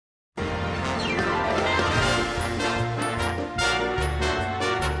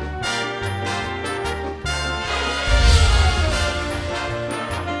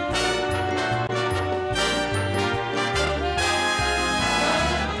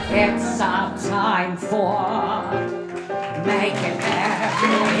It's our time for making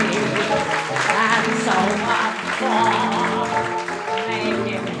merry, and so what for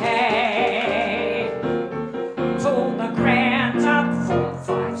making hay. Pull the grand up, 4,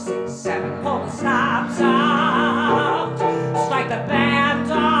 5, 6, 7, pull the stops out, strike the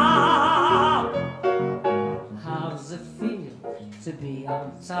band up. How's it feel to be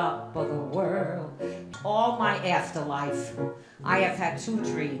on top of the world? All my afterlife, I have had 2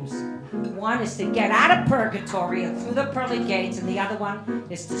 dreams. One is to get out of purgatory and through the pearly gates, and the other one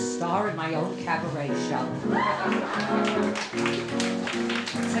is to star in my own cabaret show.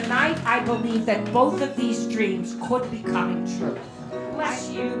 Tonight, I believe that both of these dreams could be coming true.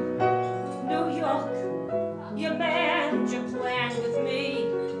 Bless you, New York. You manned your plan with me.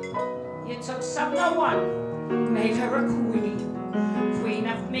 You took some no one, made her a queen. Queen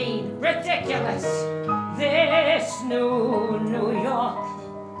of mean, ridiculous. This New York,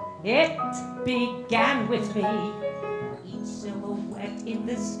 it began with me. Each silhouette in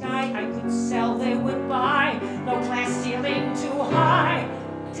the sky I could sell, they would buy. No glass ceiling too high,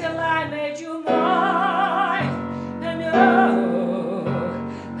 till I made you mine. And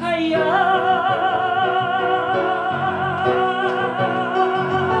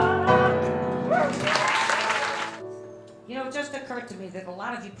you know, it just occurred to me that a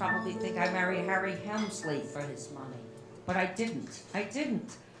lot of you probably think I married Harry Helmsley for his money. But I didn't. I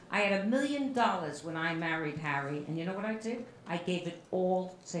didn't. I had $1 million when I married Harry, and you know what I did? I gave it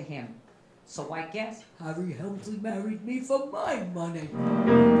all to him. So I guess Harry Helmsley married me for my money.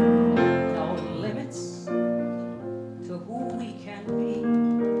 No limits to who we can be,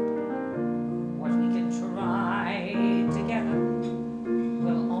 what we can try together.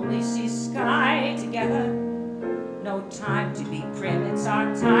 We'll only see sky together. No time to be prim, it's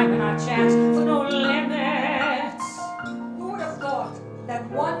our time and our chance for no limits. Who would have thought that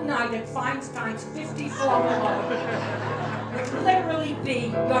one night at Feinstein's 50-floor below would literally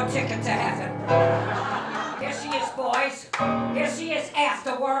be your ticket to heaven? Here she is, boys. Here she is,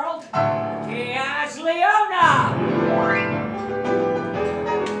 Afterworld. Here's Leona!